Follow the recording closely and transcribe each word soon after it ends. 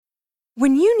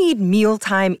When you need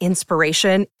mealtime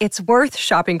inspiration, it's worth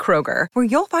shopping Kroger, where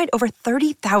you'll find over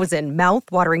 30,000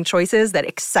 mouth-watering choices that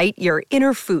excite your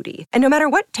inner foodie. And no matter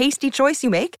what tasty choice you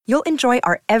make, you'll enjoy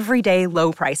our everyday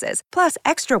low prices, plus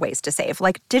extra ways to save,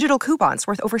 like digital coupons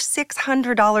worth over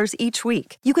 $600 each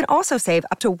week. You can also save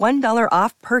up to $1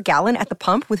 off per gallon at the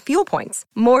pump with fuel points.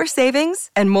 More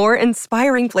savings and more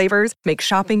inspiring flavors make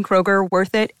shopping Kroger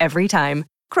worth it every time.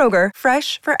 Kroger,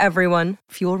 fresh for everyone.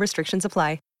 Fuel restrictions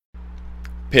apply.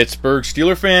 Pittsburgh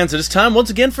Steelers fans, it is time once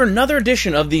again for another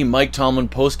edition of the Mike Tomlin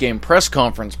postgame press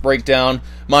conference breakdown.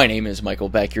 My name is Michael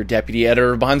Beck, your deputy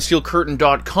editor of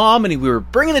BehindTheSteelCurtain.com, and we were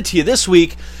bringing it to you this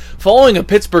week following a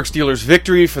Pittsburgh Steelers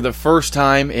victory for the first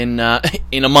time in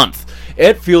a month.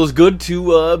 It feels good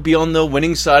to be on the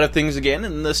winning side of things again,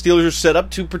 and the Steelers are set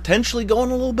up to potentially go on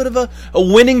a little bit of a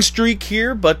winning streak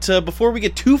here, but before we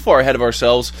get too far ahead of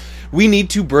ourselves, we need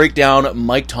to break down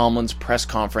Mike Tomlin's press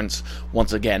conference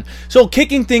once again. So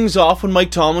kicking things off when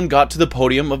Mike Tomlin got to the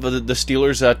podium of the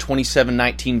Steelers'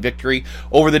 27-19 victory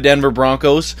over the Denver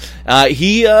Broncos,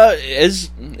 he, as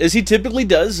he typically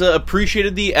does,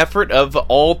 appreciated the effort of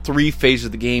all three phases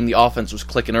of the game. The offense was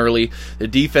clicking early. The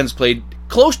defense played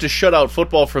close to shutout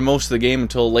football for most of the game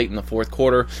until late in the fourth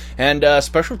quarter, and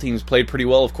special teams played pretty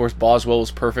well. Of course, Boswell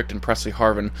was perfect, and Presley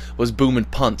Harvin was booming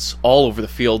punts all over the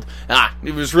field.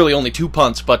 It was really only 2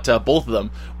 punts, but both of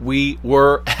them, we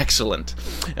were excellent.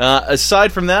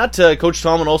 Aside from that, Coach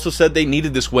Tomlin also said they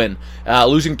needed this win.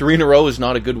 Losing 3 in a row is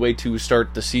not a good way to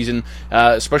start the season,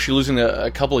 especially losing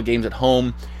a couple of games at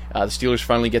home. The Steelers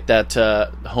finally get that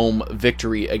home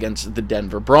victory against the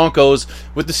Denver Broncos,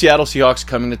 with the Seattle Seahawks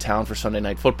coming to town for Sunday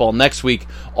Night Football next week,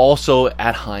 also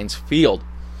at Heinz Field.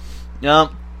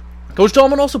 Coach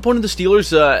Tomlin also pointed the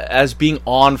Steelers as being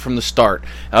on from the start.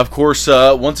 Of course,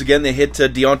 once again, they hit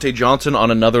Deontay Johnson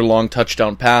on another long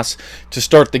touchdown pass to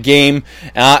start the game.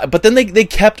 But then they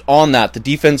kept on that. The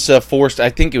defense forced, I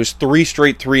think it was 3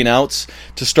 straight 3-and-outs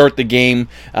to start the game.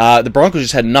 The Broncos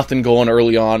just had nothing going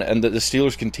early on, and the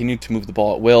Steelers continued to move the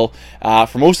ball at will.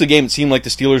 For most of the game, it seemed like the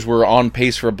Steelers were on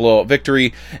pace for a blowout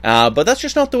victory. But that's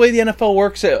just not the way the NFL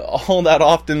works all that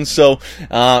often. So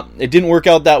it didn't work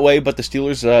out that way, but the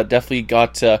Steelers definitely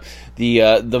got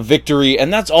the victory,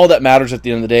 and that's all that matters at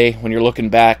the end of the day when you're looking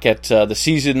back at the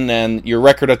season and your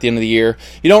record at the end of the year.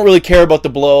 You don't really care about the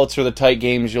blowouts or the tight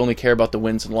games. You only care about the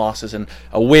wins and losses, and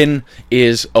a win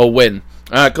is a win.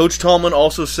 Coach Tomlin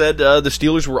also said the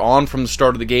Steelers were on from the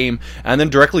start of the game, and then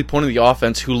directly pointed to the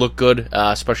offense, who looked good,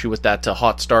 especially with that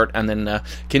hot start, and then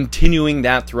continuing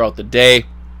that throughout the day.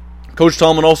 Coach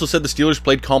Tomlin also said the Steelers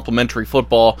played complimentary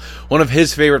football. One of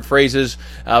his favorite phrases.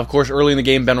 Of course, early in the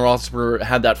game, Ben Roethlisberger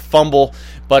had that fumble,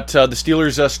 but the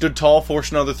Steelers stood tall,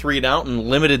 forced another 3-and-out, and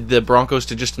limited the Broncos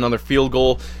to just another field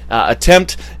goal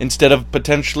attempt instead of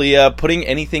potentially putting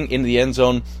anything in the end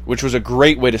zone, which was a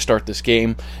great way to start this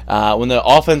game. When the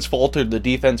offense faltered, the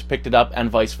defense picked it up, and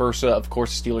vice versa. Of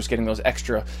course, the Steelers getting those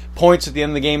extra points at the end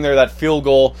of the game there, that field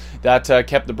goal that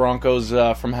kept the Broncos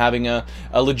from having a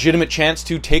legitimate chance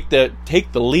to take the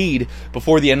lead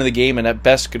before the end of the game, and at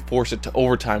best could force it to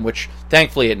overtime, which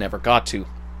thankfully it never got to.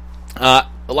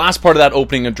 The last part of that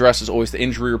opening address is always the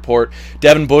injury report.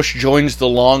 Devin Bush joins the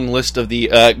long list of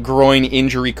the groin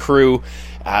injury crew.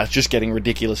 It's just getting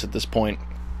ridiculous at this point.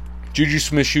 Juju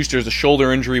Smith-Schuster has a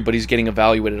shoulder injury, but he's getting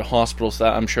evaluated at hospital, so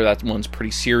I'm sure that one's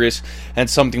pretty serious and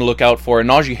something to look out for. And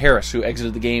Najee Harris, who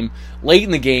exited the game late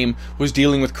in the game, was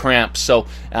dealing with cramps, so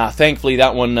thankfully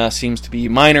that one seems to be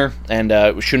minor,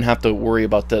 and we shouldn't have to worry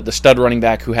about the stud running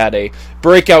back who had a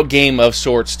breakout game of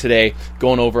sorts today,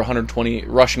 going over 120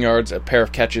 rushing yards, a pair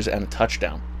of catches, and a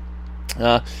touchdown.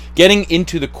 Getting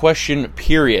into the question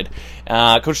period,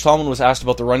 Coach Tomlin was asked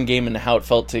about the run game and how it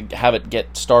felt to have it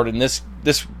get started in this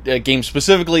game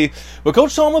specifically, but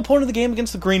Coach Tomlin pointed to the game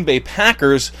against the Green Bay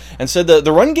Packers and said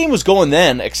the run game was going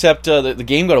then, except the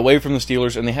game got away from the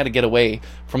Steelers and they had to get away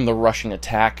from the rushing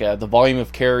attack. The volume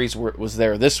of carries was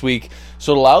there this week,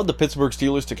 so it allowed the Pittsburgh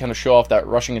Steelers to kind of show off that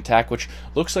rushing attack, which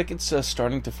looks like it's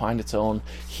starting to find its own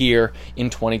here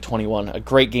in 2021. A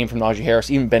great game from Najee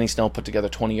Harris. Even Benny Snell put together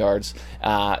 20 yards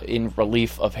in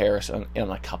relief of Harris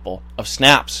in a couple of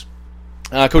snaps.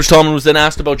 Coach Tomlin was then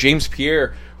asked about James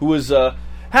Pierre, who was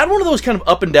had one of those kind of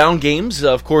up and down games,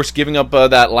 of course giving up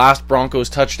that last Broncos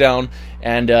touchdown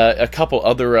and a couple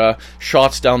other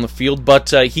shots down the field,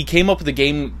 but he came up with a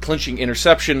game-clinching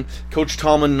interception. Coach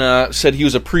Tomlin said he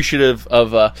was appreciative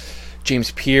of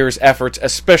James Pierre's efforts,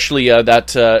 especially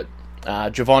that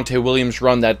Javonte Williams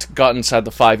run that got inside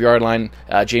the 5-yard line.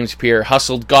 James Pierre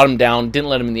hustled, got him down, didn't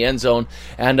let him in the end zone,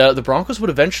 and the Broncos would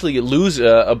eventually lose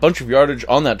a bunch of yardage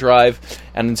on that drive,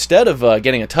 and instead of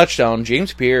getting a touchdown,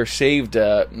 James Pierre saved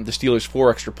the Steelers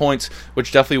 4 extra points,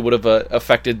 which definitely would have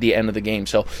affected the end of the game.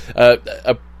 So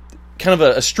a kind of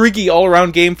a streaky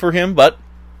all-around game for him, but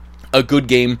a good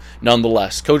game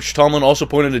nonetheless. Coach Tomlin also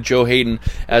pointed to Joe Hayden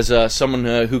as someone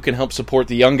who can help support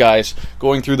the young guys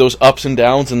going through those ups and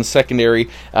downs in the secondary,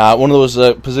 one of those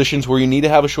positions where you need to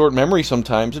have a short memory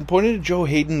sometimes, and pointed to Joe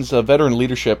Hayden's veteran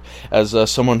leadership as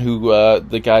someone who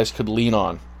the guys could lean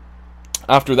on.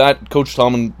 After that, Coach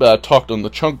Tomlin talked on the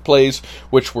chunk plays,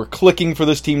 which were clicking for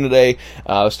this team today.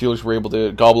 The Steelers were able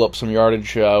to gobble up some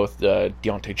yardage with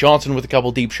Deontay Johnson with a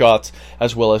couple deep shots,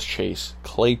 as well as Chase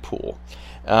Claypool.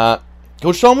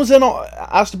 Coach Tomlin was then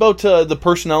asked about the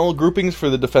personnel groupings for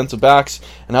the defensive backs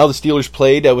and how the Steelers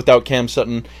played without Cam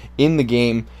Sutton in the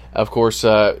game. Of course,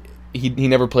 he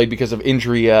never played because of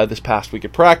injury this past week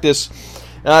at practice.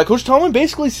 Coach Tomlin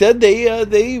basically said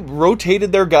they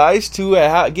rotated their guys to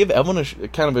give Evan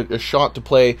a shot to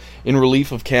play in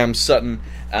relief of Cam Sutton,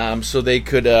 so they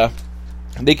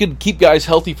could keep guys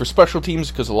healthy for special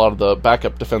teams, because a lot of the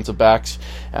backup defensive backs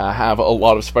have a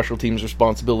lot of special teams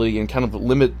responsibility, and kind of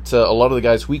limit a lot of the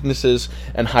guys' weaknesses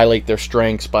and highlight their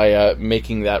strengths by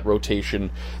making that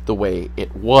rotation the way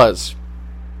it was.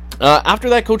 After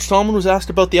that, Coach Tomlin was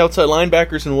asked about the outside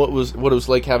linebackers and what it was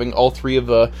like having all three of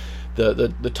the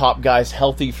top guys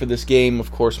healthy for this game.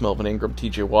 Of course, Melvin Ingram,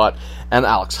 TJ Watt, and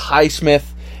Alex Highsmith.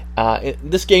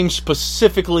 This game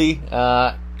specifically,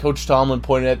 Coach Tomlin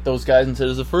pointed at those guys and said,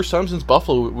 "It's the first time since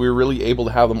Buffalo we were really able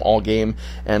to have them all game,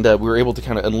 and we were able to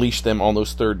kind of unleash them on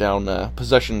those third down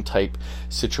possession type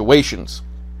situations."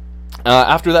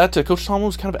 After that, Coach Tomlin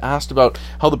was kind of asked about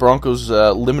how the Broncos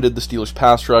limited the Steelers'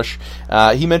 pass rush.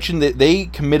 He mentioned that they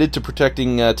committed to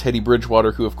protecting Teddy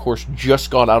Bridgewater, who, of course, just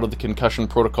got out of the concussion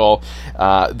protocol.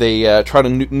 They try to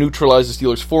neutralize the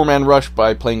Steelers' 4-man rush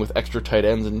by playing with extra tight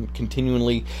ends and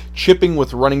continually chipping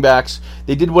with running backs.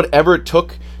 They did whatever it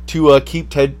took to keep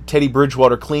Teddy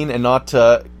Bridgewater clean and not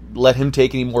let him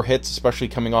take any more hits, especially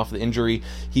coming off the injury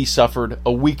he suffered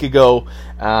a week ago.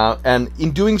 And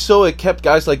in doing so, it kept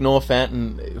guys like Noah Fant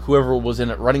and whoever was in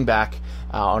at running back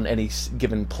on any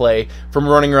given play from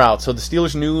running routes. So the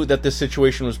Steelers knew that this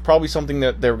situation was probably something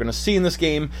that they were going to see in this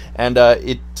game, and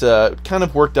it kind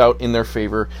of worked out in their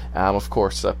favor, of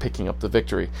course, picking up the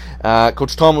victory.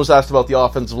 Coach Tomlin was asked about the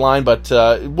offensive line, but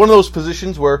one of those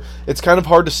positions where it's kind of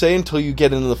hard to say until you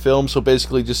get into the film, so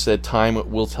basically just said time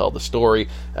will tell the story,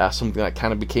 something that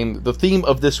kind of became the theme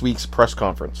of this week's press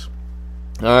conference.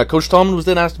 Coach Tomlin was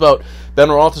then asked about Ben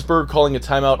Roethlisberger calling a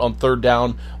timeout on third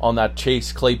down on that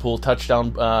Chase Claypool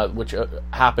touchdown, which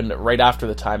happened right after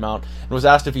the timeout, and was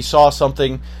asked if he saw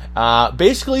something.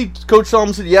 Basically, Coach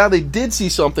Tomlin said, yeah, they did see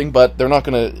something, but they're not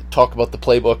going to talk about the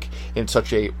playbook in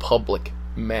such a public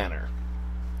manner.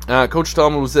 Coach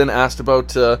Tomlin was then asked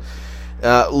about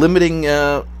limiting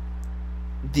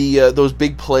those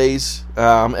big plays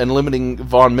and limiting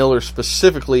Von Miller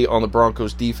specifically on the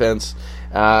Broncos defense.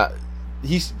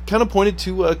 He's kind of pointed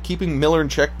to keeping Miller in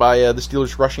check by the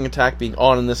Steelers' rushing attack being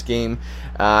on in this game.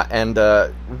 And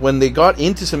when they got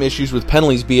into some issues with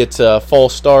penalties, be it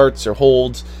false starts or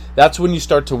holds, that's when you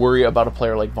start to worry about a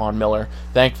player like Von Miller.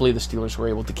 Thankfully, the Steelers were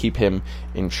able to keep him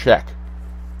in check.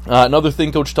 Another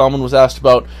thing Coach Tomlin was asked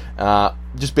about,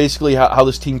 just basically how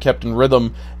this team kept in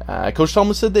rhythm. Coach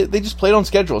Tomlin said they just played on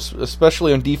schedule,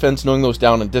 especially on defense, knowing those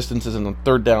down and distances and on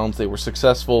third downs. They were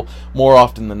successful more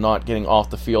often than not getting off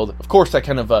the field. Of course, that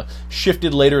kind of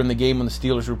shifted later in the game when the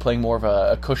Steelers were playing more of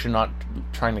a cushion, not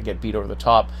trying to get beat over the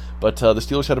top. But the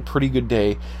Steelers had a pretty good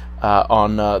day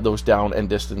on those down and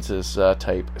distances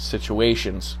type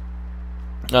situations.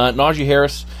 Najee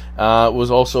Harris was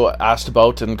also asked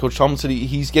about, and Coach Tomlin said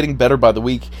he's getting better by the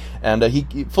week, and he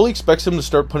fully expects him to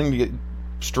start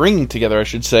stringing together,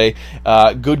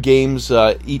 good games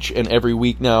each and every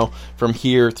week now from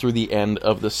here through the end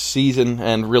of the season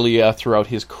and really throughout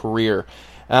his career.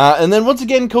 And then once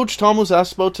again, Coach Tom was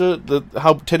asked about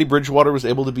how Teddy Bridgewater was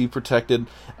able to be protected,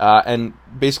 and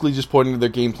basically just pointing to their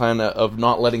game plan of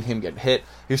not letting him get hit.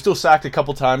 He was still sacked a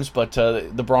couple times, but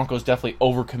the Broncos definitely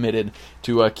overcommitted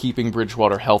to keeping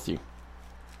Bridgewater healthy.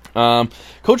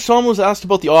 Coach Tom was asked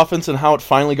about the offense and how it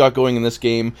finally got going in this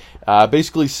game.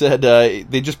 Basically said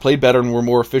they just played better and were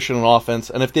more efficient on offense,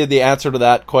 and if they had the answer to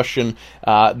that question,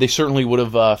 they certainly would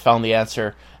have found the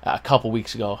answer a couple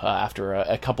weeks ago after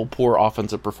a couple poor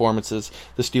offensive performances.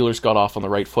 The Steelers got off on the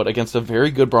right foot against a very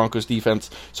good Broncos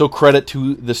defense, so credit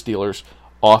to the Steelers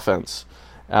offense.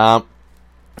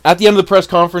 At the end of the press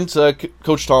conference,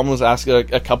 Coach Tomlin was asked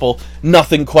a couple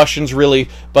nothing questions, really,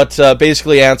 but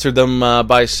basically answered them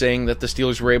by saying that the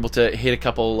Steelers were able to hit a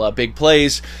couple big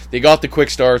plays. They got the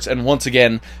quick starts, and once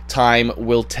again, time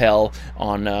will tell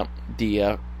on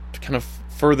the kind of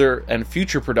further and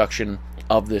future production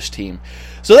of this team.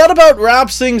 So that about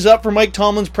wraps things up for Mike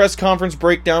Tomlin's press conference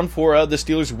breakdown for the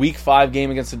Steelers' Week 5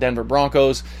 game against the Denver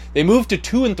Broncos. They moved to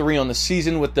 2-3 on the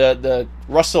season with the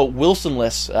Russell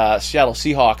Wilson-less Seattle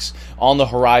Seahawks on the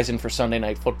horizon for Sunday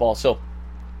Night Football. So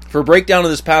for a breakdown of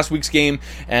this past week's game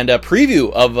and a preview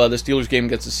of the Steelers game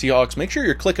against the Seahawks, make sure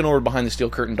you're clicking over to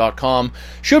BehindTheSteelCurtain.com.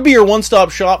 Should be your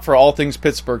one-stop shop for all things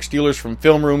Pittsburgh Steelers, from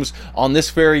film rooms on this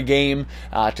very game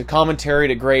to commentary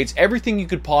to grades. Everything you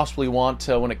could possibly want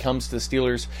when it comes to the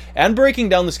Steelers and breaking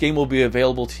down this game will be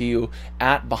available to you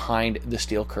at Behind the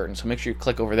Steel Curtain. So make sure you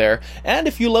click over there. And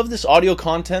if you love this audio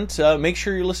content, make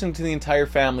sure you're listening to the entire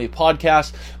family of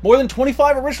podcasts. More than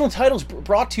 25 original titles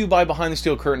brought to you by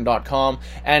BehindTheSteelCurtain.com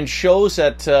and shows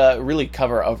that really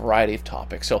cover a variety of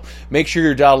topics. So make sure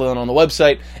you're dialed in on the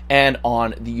website and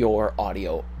on your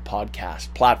audio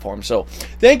podcast platform. So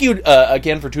thank you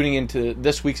again for tuning into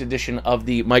this week's edition of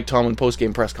the Mike Tomlin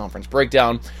postgame press conference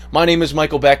breakdown. My name is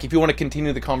Michael Beck. If you want to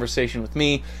continue the conversation with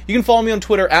me, you can follow me on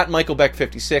Twitter at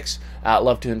MichaelBeck56.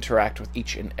 Love to interact with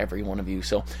each and every one of you.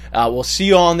 So we'll see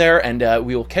you on there, and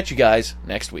we will catch you guys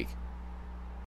next week.